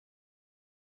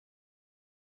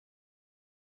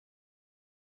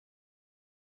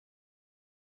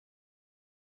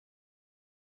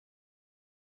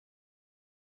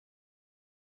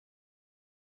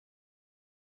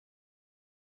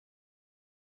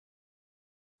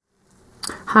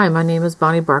Hi, my name is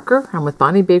Bonnie Barker. I'm with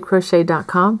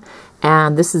BonnieBabeCrochet.com,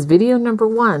 and this is video number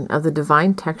 1 of the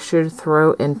Divine Textured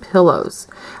Throw in Pillows.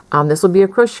 This will be a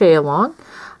crochet along,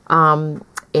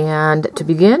 and to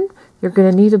begin, you're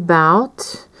going to need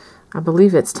about, I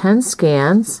believe it's 10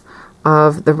 scans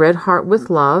of the Red Heart with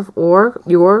Love or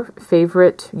your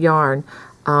favorite yarn.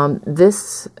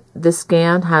 This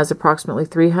scan has approximately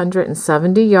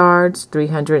 370 yards,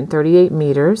 338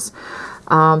 meters.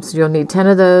 So you'll need 10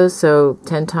 of those, so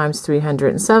 10 times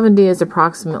 370 is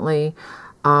approximately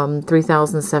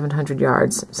 3,700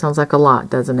 yards. Sounds like a lot,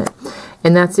 doesn't it?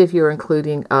 And that's if you're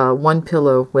including one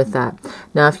pillow with that.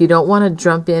 Now, if you don't want to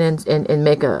jump in and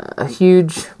make a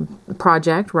huge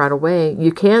project right away,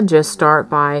 you can just start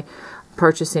by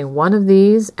purchasing one of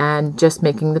these and just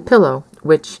making the pillow,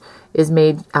 which is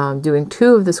made doing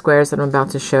 2 of the squares that I'm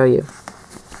about to show you.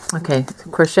 Okay,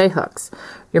 crochet hooks.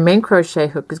 Your main crochet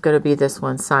hook is going to be this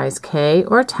one, size K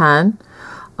or 10,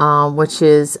 which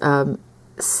is, it's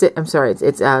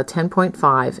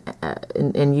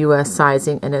 10.5 in US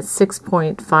sizing, and it's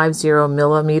 6.50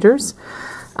 millimeters.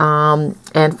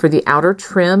 And for the outer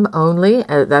trim only,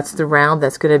 that's the round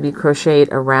that's going to be crocheted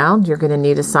around, you're going to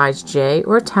need a size J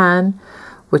or 10,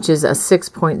 which is a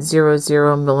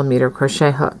 6.00 millimeter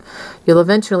crochet hook. You'll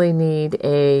eventually need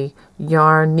a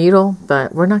yarn needle,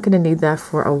 but we're not going to need that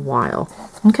for a while.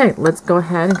 Okay, let's go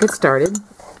ahead and get started.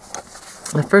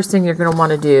 The first thing you're going to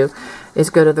want to do is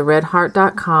go to the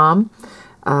redheart.com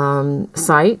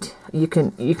site. You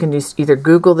can just either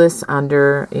Google this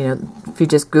under, if you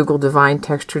just Google Divine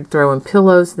Textured Throw in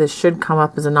Pillows, this should come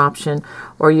up as an option,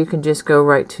 or you can just go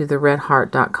right to the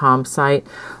redheart.com site,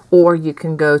 or you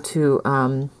can go to,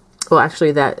 well,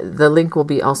 actually the link will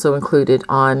be also included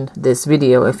on this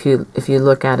video if you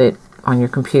look at it on your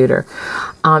computer.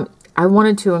 I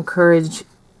wanted to encourage,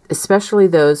 especially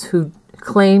those who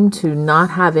claim to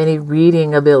not have any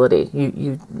reading ability.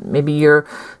 Maybe you're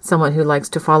someone who likes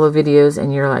to follow videos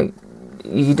and you're like,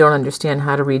 you don't understand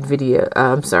how to read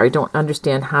don't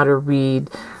understand how to read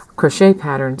crochet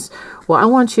patterns. Well, I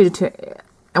want to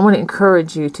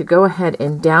encourage you to go ahead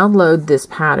and download this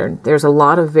pattern. There's a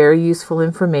lot of very useful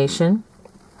information,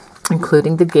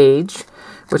 including the gauge,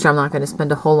 which I'm not going to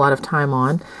spend a whole lot of time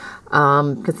on,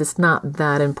 because it's not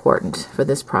that important for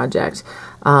this project.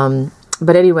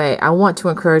 But anyway, I want to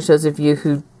encourage those of you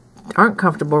who aren't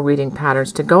comfortable reading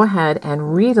patterns to go ahead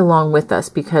and read along with us,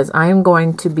 because I am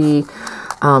going to be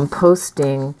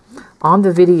posting on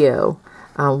the video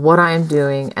what I am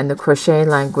doing and the crochet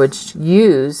language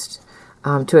used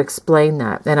to explain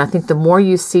that. And I think the more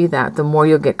you see that, the more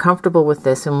you'll get comfortable with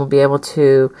this and will be able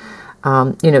to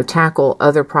tackle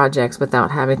other projects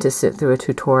without having to sit through a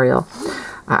tutorial.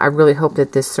 I really hope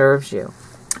that this serves you.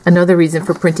 Another reason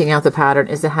for printing out the pattern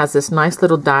is it has this nice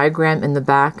little diagram in the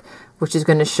back, which is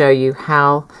going to show you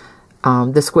how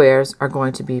the squares are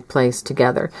going to be placed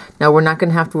together. Now, we're not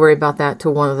going to have to worry about that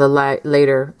till one of the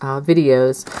later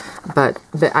videos, but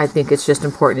I think it's just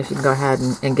important if you can go ahead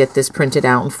and get this printed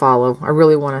out and follow. I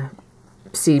really want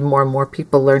to see more and more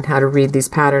people learn how to read these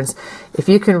patterns. If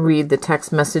you can read the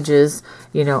text messages,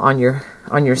 on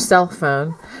your cell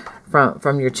phone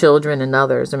from your children and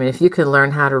others, I mean, if you can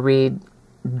learn how to read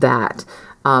that,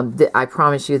 I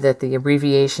promise you that the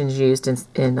abbreviations used in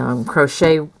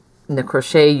crochet, in the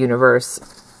crochet universe,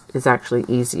 is actually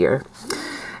easier.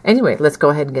 Anyway, let's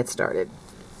go ahead and get started.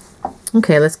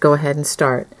 Okay, let's go ahead and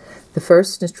start. The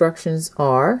first instructions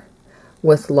are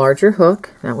with larger hook,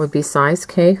 that would be size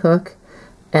K hook,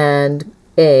 and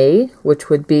A, which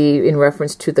would be in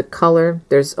reference to the color.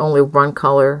 There's only one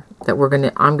color that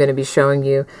I'm going to be showing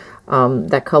you.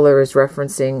 That color is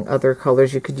referencing other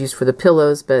colors you could use for the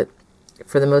pillows, but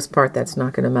for the most part, that's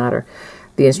not going to matter.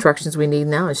 The instructions we need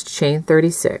now is chain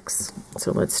 36.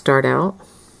 So let's start out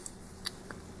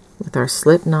with our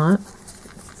slip knot,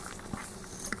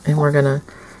 and we're going to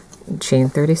chain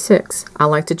 36. I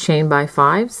like to chain by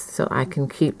 5s so I can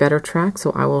keep better track,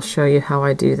 so I will show you how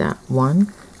I do that.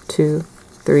 1, 2,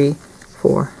 3,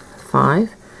 4,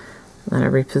 5. Then I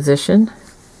reposition.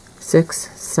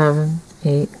 6, 7,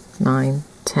 8, 9,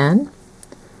 10,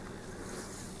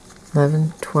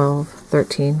 11, 12,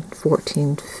 13,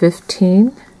 14,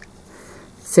 15,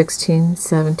 16,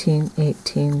 17,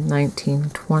 18, 19,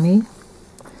 20,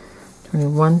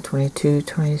 21, 22,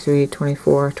 23,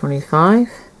 24, 25,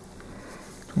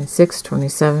 26,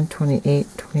 27, 28,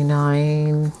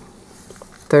 29,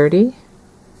 30,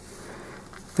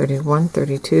 31,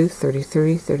 32,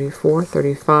 33, 34,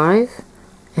 35,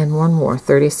 and one more,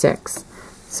 36.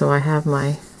 So I have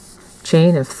my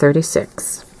chain of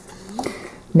 36.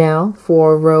 Now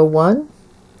for row 1,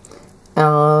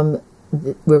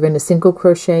 we're going to single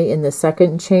crochet in the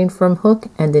second chain from hook,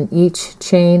 and then each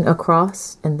chain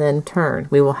across, and then turn.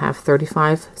 We will have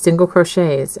 35 single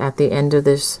crochets at the end of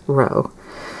this row.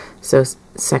 So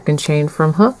second chain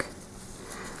from hook,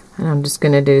 and I'm just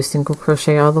going to do single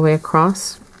crochet all the way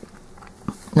across.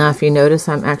 Now if you notice,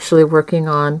 I'm actually working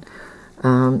on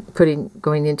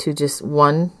going into just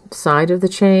one side of the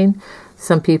chain.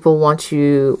 Some people want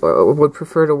you, or would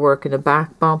prefer to work in a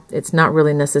back bump. It's not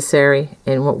really necessary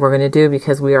in what we're going to do,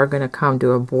 because we are going to come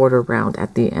to a border round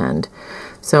at the end.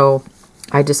 So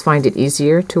I just find it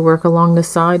easier to work along the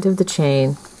side of the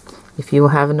chain. If you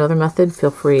have another method,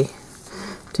 feel free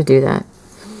to do that.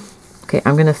 Okay,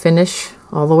 I'm going to finish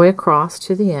all the way across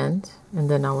to the end,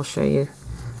 and then I will show you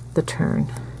the turn.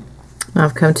 Now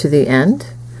I've come to the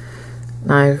end.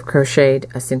 I've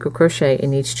crocheted a single crochet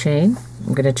in each chain.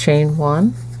 I'm going to chain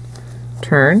one,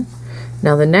 turn.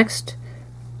 Now the next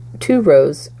two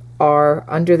rows are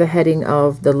under the heading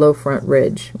of the low front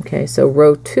ridge. Okay, so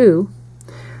row 2,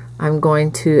 I'm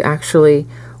going to actually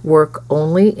work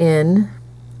only in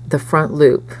the front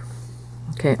loop.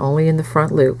 Okay, only in the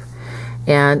front loop.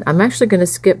 And I'm actually going to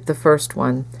skip the first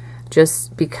one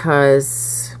just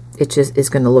because it just is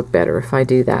going to look better if I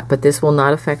do that. But this will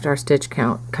not affect our stitch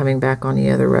count coming back on the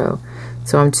other row.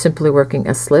 So I'm simply working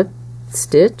a slip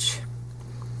stitch.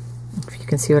 If you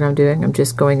can see what I'm doing, I'm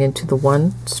just going into the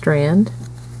one strand,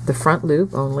 the front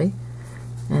loop only,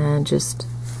 and just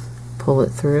pull it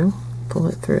through,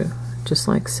 just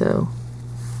like so.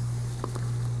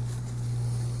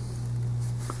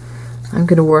 I'm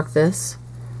going to work this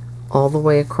all the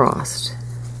way across,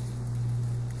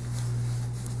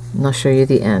 and I'll show you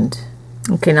the end.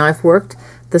 Okay, now I've worked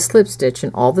the slip stitch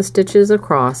in all the stitches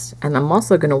across, and I'm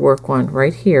also going to work one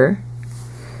right here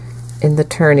in the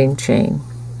turning chain.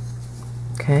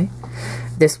 Okay,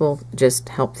 this will just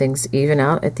help things even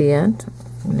out at the end.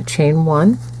 I'm going to chain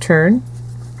one, turn.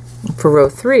 For row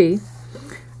 3,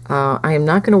 I am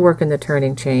not going to work in the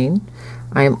turning chain.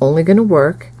 I am only going to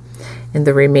work in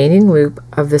the remaining loop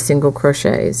of the single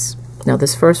crochets. Now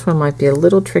this first one might be a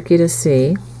little tricky to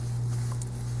see,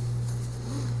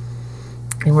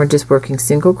 and we're just working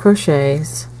single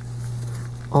crochets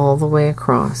all the way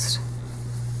across.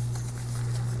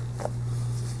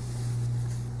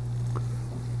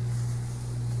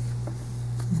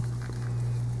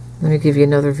 Let me give you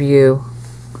another view,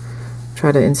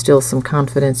 try to instill some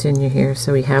confidence in you here.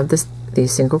 So we have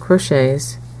these single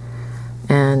crochets,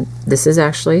 and this is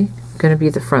actually going to be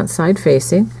the front side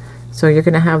facing, so you're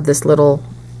going to have this little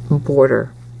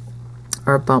border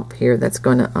or bump here that's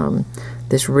going to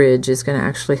this ridge is going to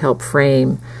actually help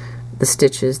frame the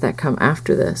stitches that come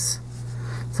after this.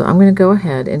 So I'm going to go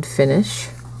ahead and finish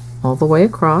all the way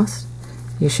across.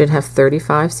 You should have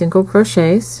 35 single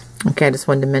crochets. Okay, I just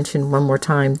wanted to mention one more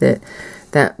time that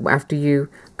after you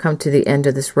come to the end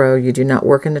of this row, you do not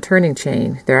work in the turning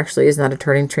chain. There actually is not a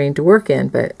turning chain to work in,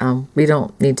 but we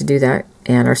don't need to do that,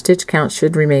 and our stitch count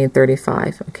should remain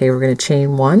 35. Okay, we're going to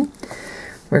chain one.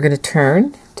 We're going to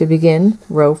turn to begin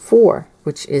row 4,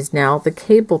 which is now the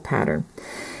cable pattern.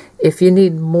 If you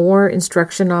need more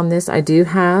instruction on this, I do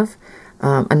have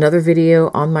another video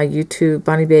on my YouTube,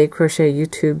 Bonnie Babe Crochet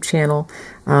YouTube channel,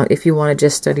 if you want to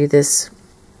just study this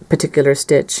particular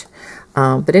stitch.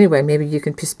 But anyway, maybe you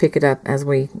can just pick it up as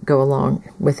we go along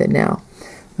with it now.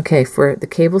 Okay, for the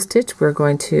cable stitch, we're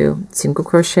going to single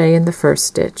crochet in the first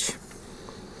stitch.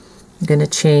 I'm going to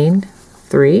chain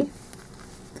 3.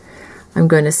 I'm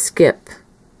going to skip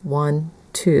 1,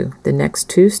 2. The next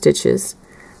 2 stitches,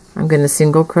 I'm going to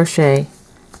single crochet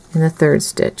in the third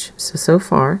stitch. So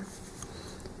far,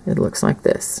 it looks like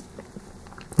this.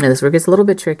 Now this is where it gets a little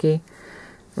bit tricky.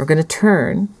 We're going to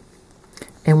turn,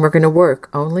 and we're going to work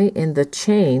only in the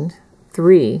chain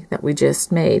 3 that we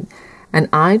just made. And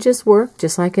I just work,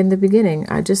 just like in the beginning,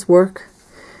 I just work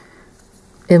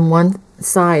in one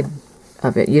side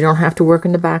of it. You don't have to work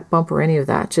in the back bump or any of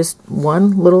that. Just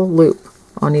one little loop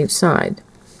on each side.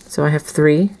 So I have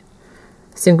 3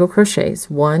 single crochets,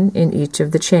 1 in each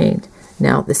of the chain.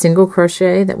 Now the single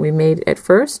crochet that we made at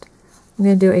first, I'm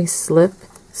going to do a slip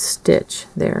stitch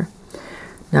there.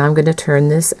 Now I'm going to turn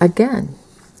this again.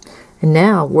 And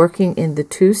now, working in the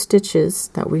 2 stitches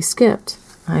that we skipped,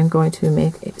 I'm going to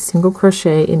make a single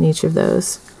crochet in each of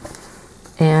those.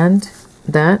 And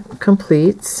that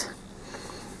completes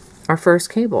our first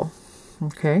cable.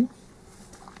 Okay,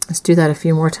 let's do that a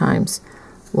few more times.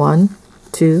 1,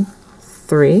 2,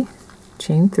 3,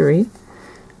 chain 3,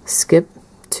 skip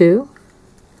 2,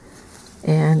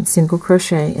 and single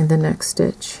crochet in the next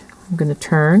stitch. I'm going to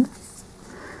turn,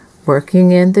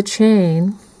 working in the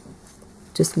chain.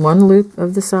 Just one loop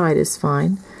of the side is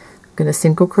fine. I'm going to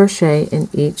single crochet in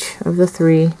each of the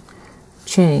 3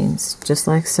 chains, just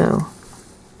like so.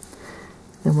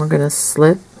 Then we're going to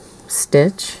slip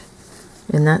stitch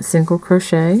in that single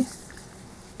crochet,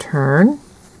 turn,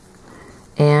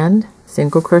 and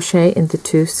single crochet into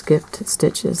 2 skipped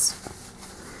stitches.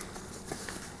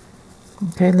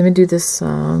 Okay, let me do this 2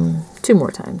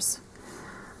 more times.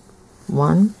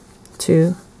 1,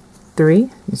 2, 3.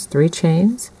 These 3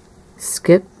 chains,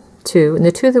 skip 2, and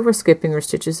the 2 that we're skipping are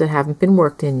stitches that haven't been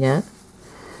worked in yet.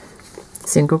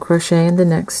 Single crochet in the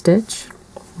next stitch,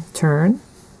 turn,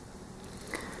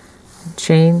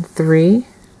 chain 3,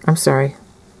 I'm sorry,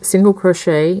 single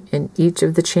crochet in each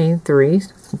of the chain 3,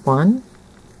 1,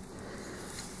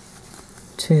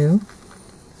 2,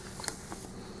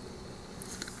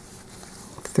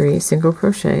 3 single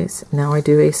crochets. Now I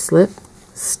do a slip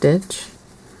stitch,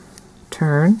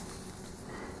 turn,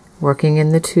 working in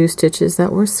the 2 stitches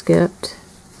that were skipped,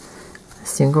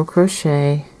 single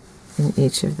crochet in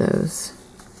each of those.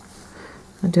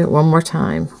 I'll do it one more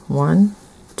time. 1,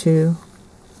 2,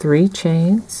 3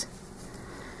 chains,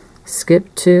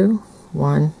 skip 2,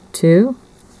 1, 2,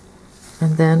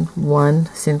 and then 1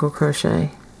 single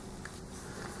crochet.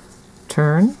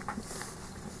 Turn,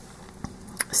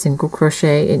 single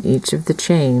crochet in each of the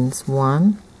chains.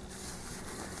 1,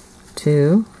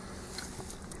 2,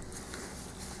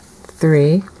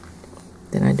 3.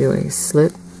 Then I do a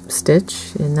slip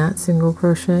stitch in that single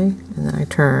crochet, and then I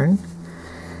turn,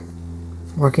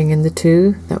 working in the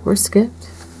 2 that were skipped,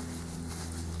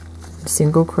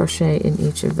 single crochet in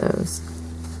each of those.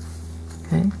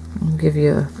 Okay, I'll give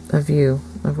you a view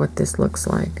of what this looks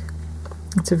like.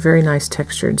 It's a very nice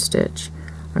textured stitch.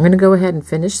 I'm going to go ahead and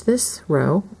finish this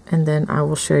row, and then I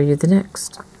will show you the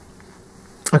next.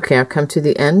 Okay, I've come to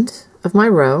the end of my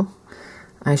row.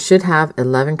 I should have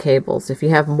 11 cables. If you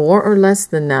have more or less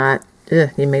than that,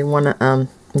 you may want to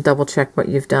double check what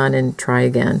you've done and try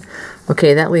again.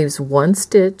 Okay, that leaves 1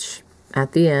 stitch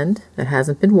at the end that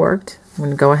hasn't been worked. I'm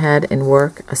going to go ahead and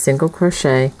work a single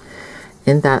crochet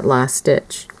in that last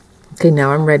stitch. Okay,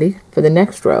 now I'm ready for the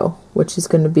next row, which is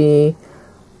going to be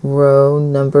row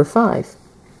number 5.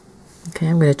 Okay,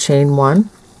 I'm going to chain 1.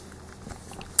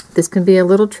 This can be a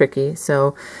little tricky,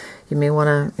 so you may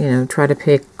want to, try to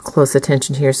pay close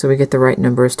attention here so we get the right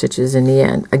number of stitches in the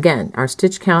end. Again, our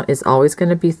stitch count is always going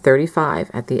to be 35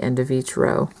 at the end of each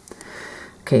row.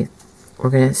 Okay, we're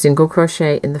going to single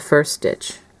crochet in the first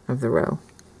stitch of the row.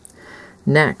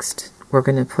 Next, we're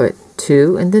going to put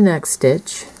 2 in the next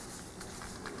stitch,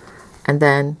 and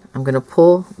then I'm going to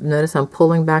pull. Notice I'm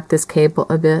pulling back this cable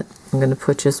a bit. I'm going to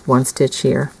put just 1 stitch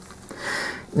here.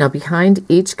 Now behind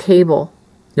each cable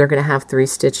you're going to have 3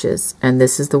 stitches, and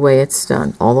this is the way it's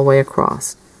done all the way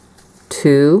across.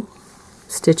 2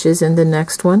 stitches in the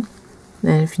next one,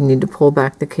 and if you need to pull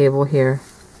back the cable here,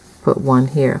 put 1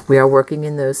 here. We are working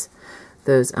in those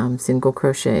single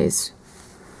crochets.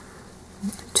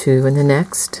 2 in the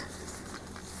next,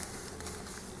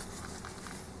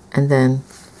 and then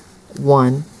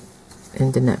 1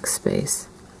 in the next space,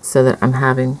 so that I'm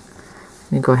having,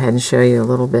 let me go ahead and show you a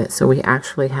little bit. So we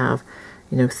actually have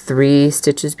 3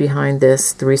 stitches behind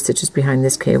this, 3 stitches behind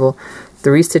this cable,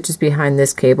 3 stitches behind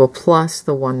this cable, plus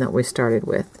the one that we started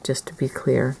with, just to be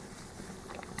clear.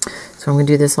 So I'm going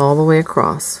to do this all the way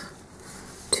across.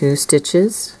 2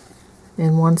 stitches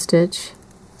in 1 stitch,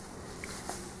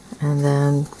 and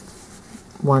then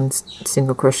 1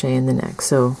 single crochet in the next.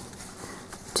 So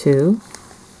 2,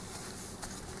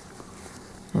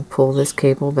 and pull this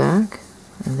cable back,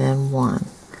 and then 1.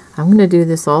 I'm going to do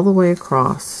this all the way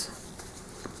across.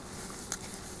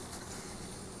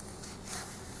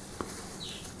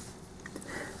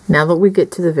 Now that we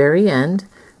get to the very end,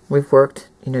 we've worked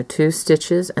 2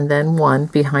 stitches and then 1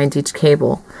 behind each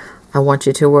cable. I want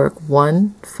you to work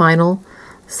 1 final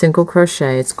single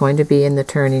crochet. It's going to be in the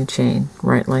turning chain,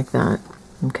 right like that.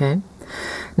 Okay.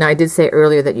 Now I did say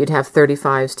earlier that you'd have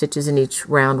 35 stitches in each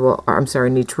round. Well, I'm sorry,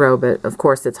 in each row, but of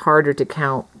course it's harder to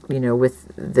count,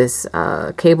 with this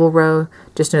cable row.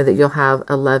 Just know that you'll have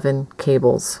 11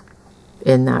 cables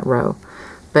in that row.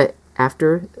 But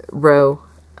after row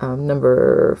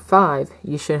number 5,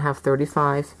 you should have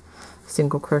 35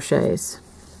 single crochets.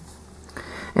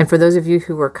 And for those of you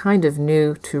who are kind of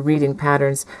new to reading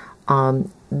patterns,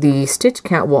 the stitch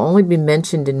count will only be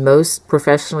mentioned in most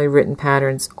professionally written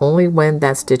patterns only when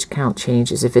that stitch count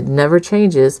changes. If it never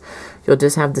changes, you'll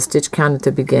just have the stitch count at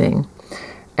the beginning,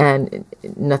 and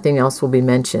nothing else will be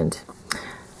mentioned.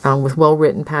 With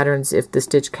well-written patterns, if the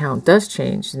stitch count does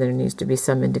change, there needs to be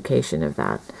some indication of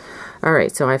that.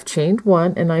 Alright, so I've chained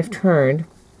 1 and I've turned.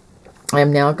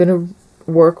 I'm now going to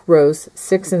work rows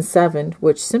 6 and 7,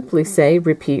 which simply say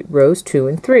repeat rows 2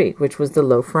 and 3, which was the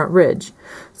low front ridge.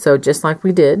 So just like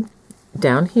we did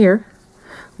down here,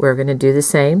 we're going to do the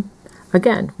same.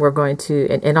 Again, we're going to,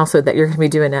 and also that you're going to be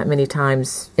doing that many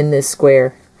times in this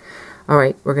square. All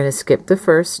right, we're going to skip the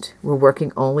first. We're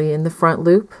working only in the front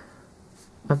loop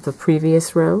of the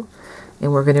previous row,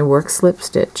 and we're going to work slip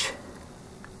stitch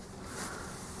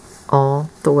all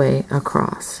the way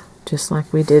across, just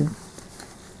like we did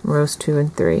rows 2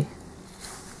 and 3.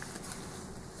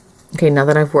 Okay, now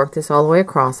that I've worked this all the way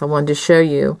across, I wanted to show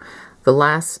you the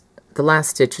last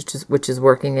stitch, which is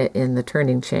working it in the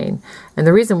turning chain. And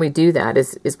the reason we do that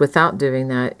is without doing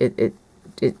that,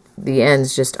 the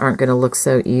ends just aren't going to look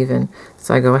so even.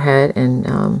 So I go ahead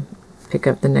and pick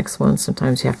up the next one.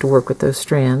 Sometimes you have to work with those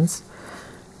strands.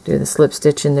 Do the slip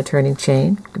stitch in the turning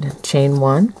chain. I'm going to chain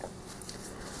 1,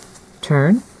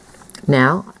 turn.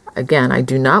 Now, again, I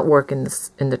do not work in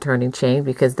the turning chain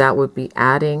because that would be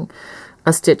adding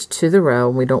a stitch to the row.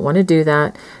 We don't want to do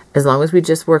that. As long as we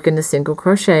just work in the single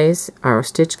crochets, our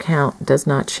stitch count does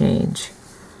not change.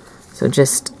 So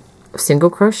just single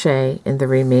crochet in the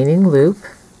remaining loop,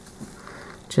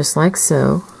 just like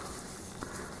so,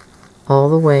 all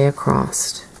the way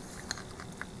across.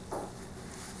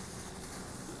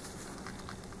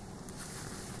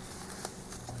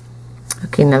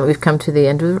 Okay, now that we've come to the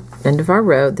end of our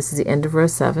row, this is the end of row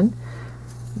 7.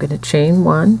 I'm going to chain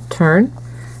 1, turn,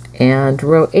 and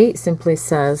row 8 simply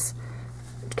says,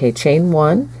 okay, chain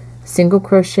 1, single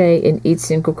crochet in each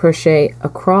single crochet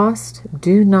across,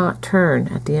 do not turn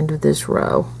at the end of this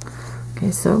row.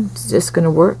 Okay, so it's just going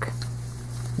to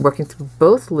working through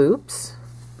both loops.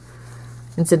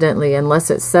 Incidentally, unless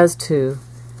it says to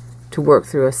work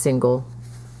through a single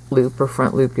loop or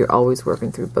front loop, you're always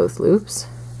working through both loops.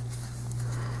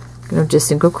 Going to just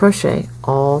single crochet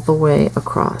all the way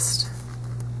across.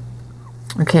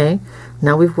 Okay,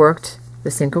 now we've worked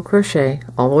the single crochet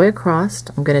all the way across.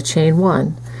 I'm going to chain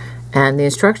 1, and the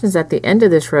instructions at the end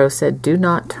of this row said do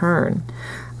not turn.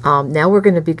 Now we're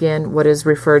going to begin what is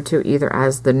referred to either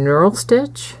as the knurl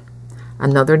stitch,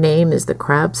 another name is the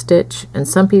crab stitch, and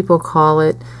some people call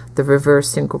it the reverse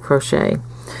single crochet.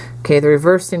 Okay, the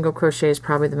reverse single crochet is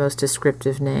probably the most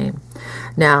descriptive name.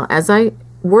 Now as I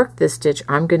work this stitch,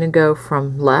 I'm going to go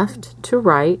from left to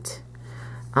right,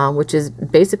 which is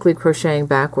basically crocheting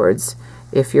backwards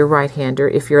if you're right-hander.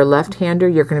 If you're a left-hander,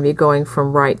 you're going to be going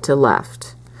from right to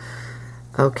left.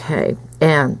 Okay,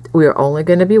 and we're only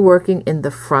going to be working in the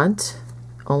front,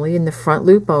 only in the front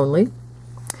loop only.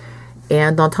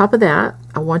 And on top of that,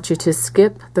 I want you to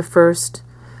skip the first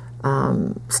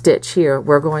stitch here.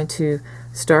 We're going to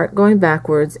start going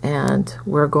backwards, and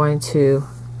we're going to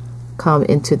come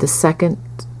into the second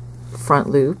front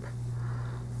loop.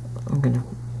 I'm going to,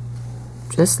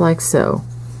 just like so.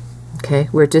 Okay,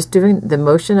 we're just doing the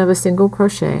motion of a single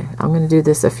crochet. I'm going to do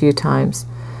this a few times.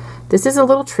 This is a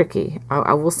little tricky.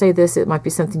 I will say this, it might be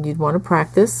something you'd want to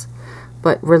practice,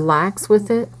 but relax with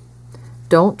it.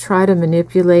 Don't try to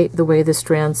manipulate the way the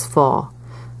strands fall.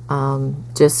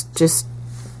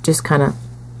 Just kind of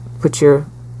put your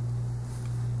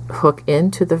hook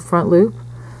into the front loop,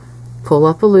 pull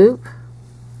up a loop,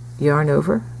 yarn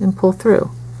over, and pull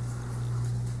through.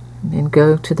 And then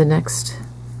go to the next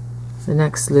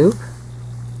loop,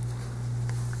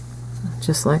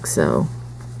 just like so.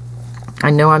 I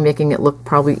know I'm making it look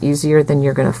probably easier than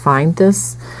you're going to find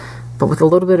this, but with a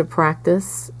little bit of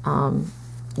practice,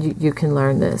 you can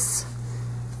learn this.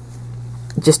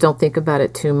 Just don't think about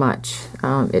it too much.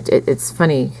 It's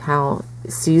funny how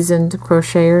seasoned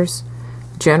crocheters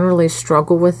generally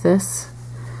struggle with this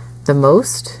the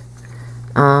most.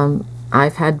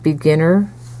 I've had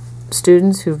beginner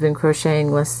students who've been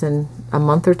crocheting less than a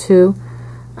month or two,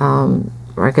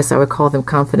 or I guess I would call them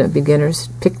confident beginners,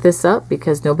 pick this up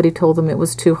because nobody told them it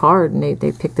was too hard, and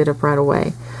they picked it up right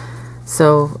away.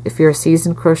 So if you're a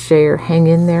seasoned crocheter, hang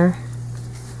in there.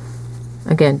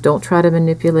 Again, don't try to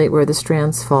manipulate where the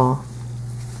strands fall.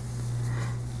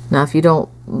 Now if you don't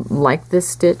like this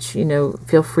stitch, you know,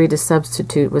 feel free to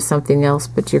substitute with something else,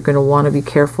 but you're going to want to be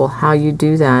careful how you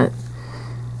do that,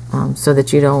 so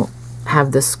that you don't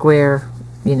have the square,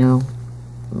 you know,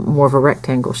 more of a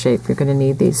rectangle shape. You're going to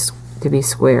need these to be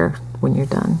square when you're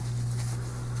done.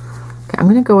 Okay, I'm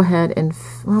going to go ahead and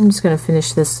I'm just going to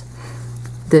finish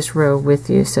this row with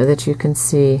you so that you can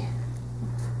see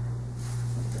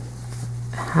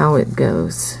how it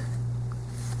goes.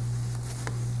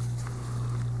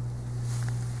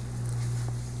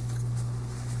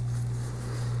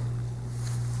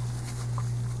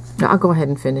 Now I'll go ahead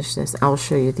and finish this. I'll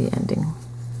show you the ending.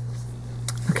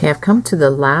 Okay, I've come to the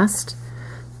last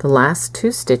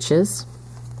two stitches.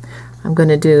 I'm going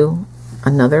to do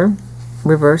another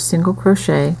reverse single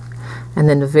crochet, and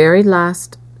then the very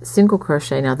last single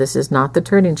crochet, now this is not the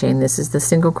turning chain, this is the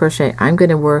single crochet, I'm going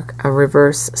to work a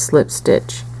reverse slip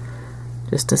stitch,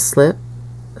 just a slip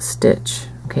stitch,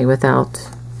 okay, without,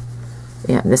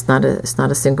 yeah, it's not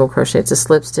a single crochet, it's a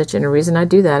slip stitch, and the reason I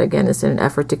do that again is in an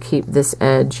effort to keep this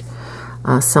edge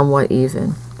somewhat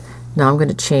even. Now I'm going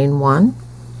to chain one,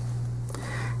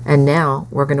 and now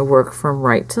we're going to work from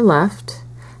right to left,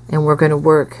 and we're going to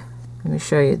work, let me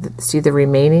show you, see the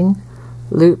remaining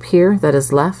loop here that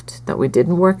is left that we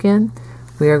didn't work in?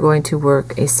 We are going to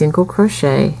work a single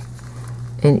crochet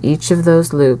in each of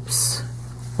those loops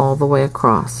all the way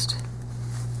across.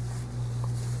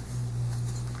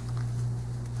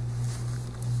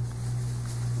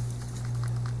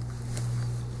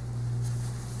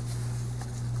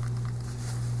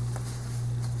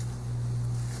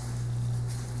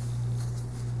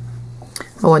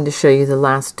 I wanted to show you the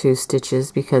last two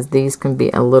stitches because these can be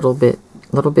a little bit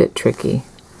tricky.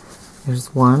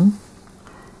 There's one,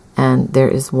 and there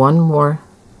is one more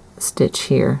stitch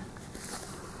here.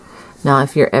 Now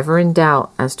if you're ever in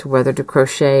doubt as to whether to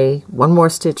crochet one more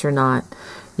stitch or not,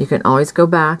 you can always go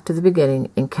back to the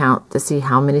beginning and count to see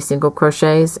how many single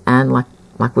crochets, and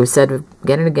like we've said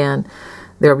again and again,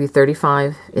 there will be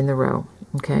 35 in the row.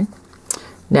 Okay,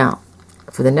 now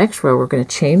for the next row we're going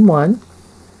to chain one,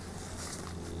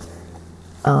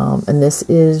 and this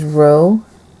is row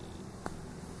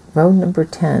number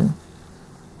 10.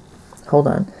 Hold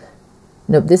on.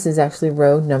 Nope, this is actually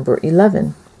row number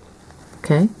 11.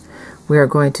 Okay, we are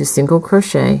going to single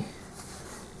crochet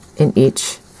in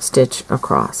each stitch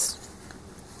across,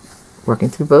 working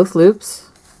through both loops,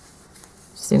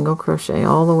 single crochet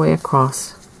all the way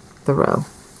across the row.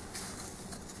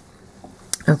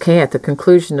 Okay, at the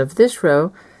conclusion of this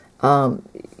row,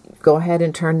 go ahead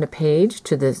and turn the page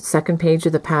to the second page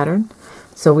of the pattern,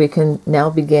 so we can now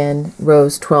begin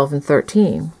rows 12 and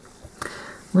 13.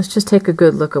 Let's just take a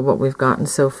good look at what we've gotten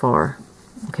so far.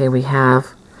 Okay, we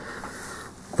have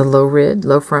the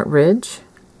low front ridge,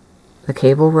 the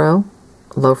cable row,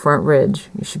 low front ridge.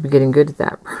 You should be getting good at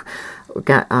that. We've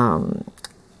got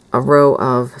a row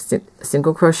of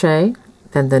single crochet,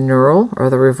 then the knurl or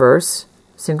the reverse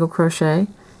single crochet,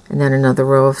 and then another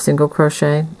row of single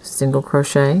crochet, single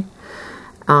crochet.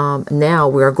 Now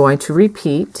we are going to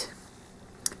repeat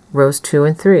rows 2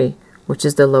 and 3, which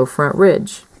is the low front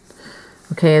ridge.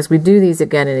 Okay, as we do these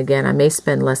again and again, I may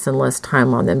spend less and less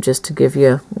time on them just to give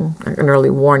you an early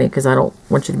warning, because I don't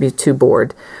want you to be too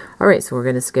bored. All right, so we're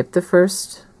going to skip the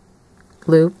first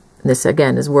loop. This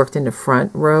again is worked in the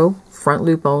front row, front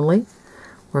loop only.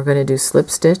 We're going to do slip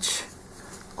stitch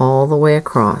all the way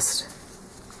across.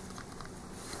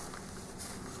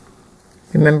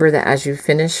 Remember that as you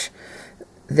finish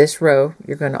this row,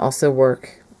 you're going to also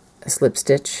work a slip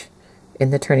stitch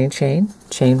in the turning chain,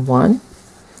 chain one.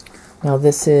 Now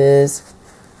this is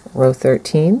row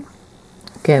 13.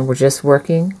 Again, we're just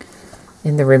working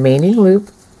in the remaining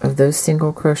loop of those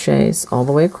single crochets all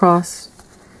the way across.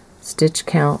 Stitch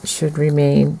count should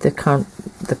remain the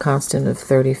constant of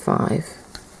 35.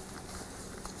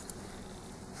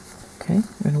 Okay,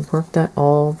 we're going to work that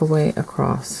all the way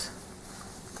across.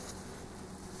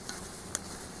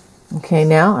 Okay,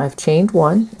 now I've chained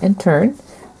one and turned,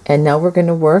 and now we're going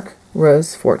to work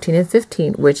rows 14 and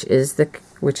 15, which is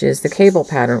the cable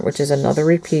pattern, which is another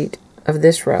repeat of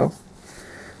this row.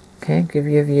 Okay, give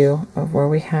you a view of what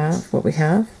we have.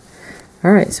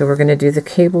 All right, so we're going to do the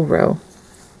cable row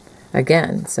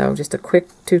again. So just a quick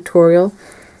tutorial: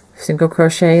 single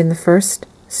crochet in the first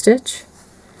stitch,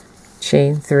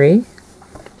 chain 3,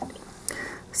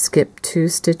 skip 2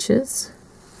 stitches,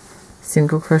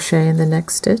 single crochet in the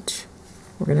next stitch.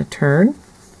 We're going to turn,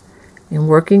 and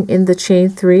working in the chain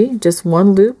 3, just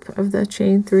one loop of the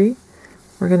chain 3,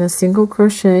 we're going to single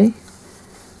crochet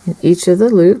in each of the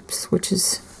loops, which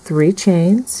is 3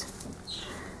 chains,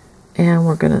 and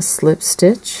we're going to slip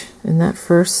stitch in that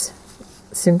first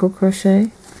single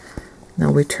crochet.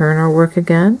 Now we turn our work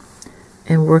again,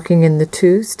 and working in the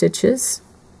 2 stitches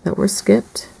that were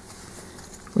skipped,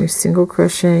 we single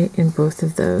crochet in both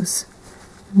of those.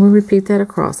 We'll repeat that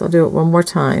across. I'll do it one more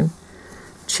time.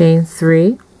 Chain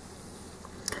 3,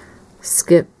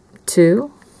 skip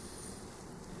 2,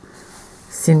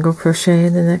 single crochet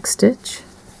in the next stitch,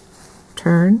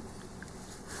 turn,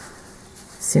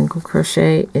 single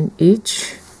crochet in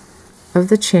each of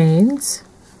the chains,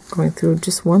 going through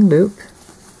just one loop,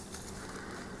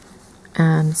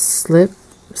 and slip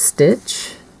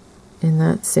stitch in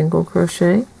that single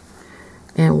crochet,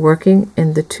 and working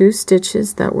in the 2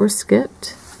 stitches that were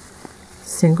skipped,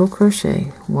 single crochet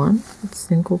 1,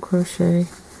 single crochet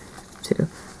 2.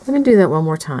 Let me do that one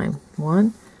more time.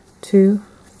 1, 2,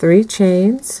 3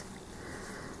 chains,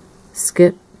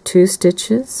 skip 2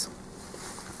 stitches,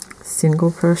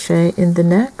 single crochet in the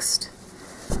next,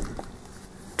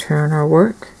 turn our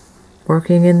work,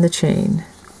 working in the chain.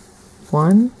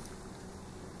 1,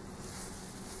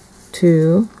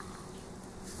 2,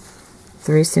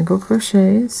 3 single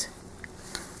crochets,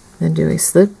 then do a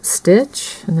slip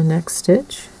stitch in the next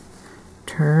stitch,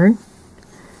 turn,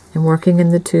 and working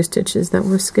in the 2 stitches that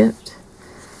were skipped,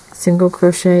 single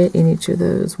crochet in each of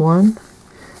those. 1,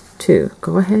 2.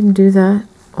 Go ahead and do that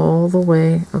all the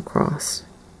way across.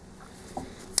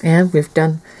 And we've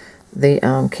done the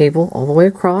cable all the way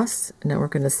across. Now we're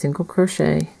going to single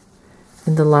crochet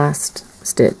in the last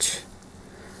stitch.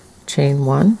 Chain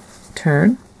 1,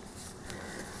 turn.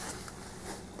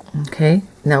 Okay,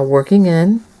 now working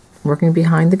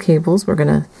behind the cables, we're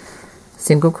going to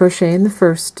single crochet in the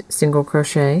first single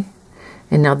crochet,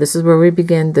 and now this is where we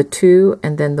begin the 2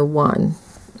 and then the 1,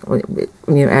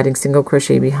 adding single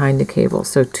crochet behind the cable.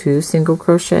 So 2 single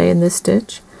crochet in this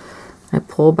stitch. I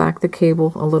pull back the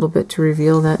cable a little bit to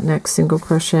reveal that next single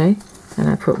crochet, and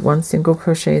I put 1 single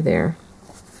crochet there.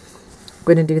 I'm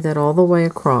going to do that all the way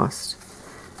across.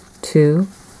 2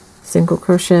 single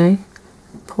crochet,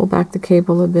 pull back the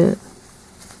cable a bit,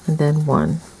 and then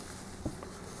 1.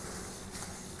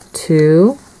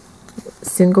 2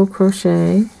 single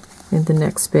crochet in the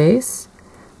next space,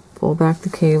 pull back the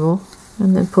cable,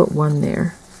 and then put 1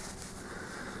 there.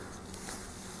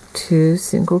 2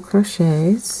 single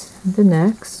crochets in the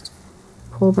next,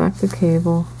 pull back the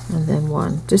cable, and then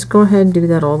 1. Just go ahead and do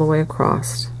that all the way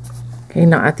across. Okay,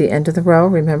 now at the end of the row,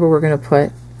 remember we're going to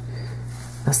put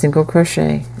a single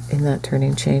crochet in that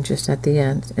turning chain just at the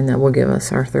end, and that will give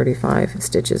us our 35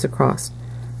 stitches across.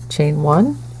 Chain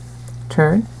 1,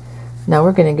 turn. Now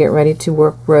we're going to get ready to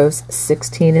work rows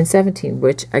 16 and 17,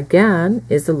 which again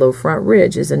is the low front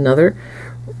ridge, is another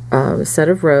set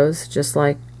of rows just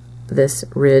like this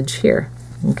ridge here.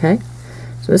 Okay,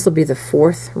 so this will be the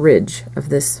 4th ridge of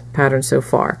this pattern so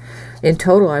far. In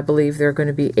total, I believe there are going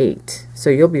to be 8, so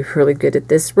you'll be really good at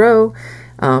this row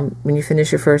when you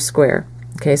finish your first square.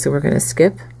 Okay, so we're going to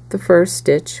skip the first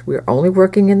stitch. We're only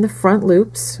working in the front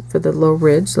loops for the low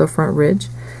front ridge,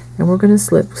 and we're going to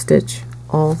slip stitch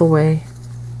all the way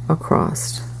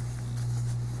across.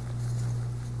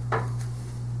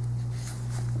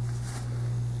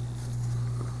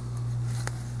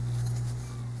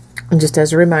 And just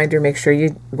as a reminder, make sure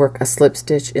you work a slip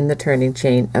stitch in the turning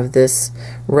chain of this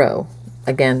row.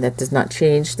 Again, that does not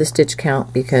change the stitch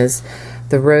count, because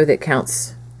the row that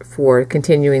counts for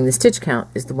continuing the stitch count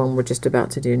is the one we're just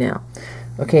about to do now.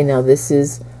 Okay, now this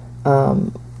is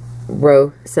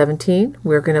row 17.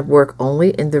 We're going to work only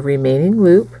in the remaining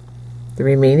loop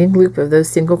of those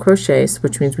single crochets,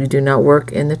 which means we do not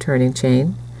work in the turning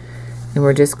chain, and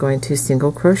we're just going to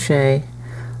single crochet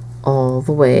all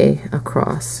the way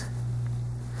across.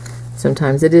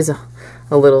 Sometimes it is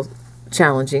a little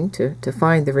challenging to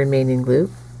find the remaining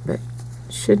loop, but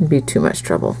shouldn't be too much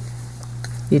trouble.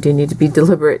 You do need to be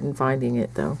deliberate in finding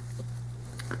it though.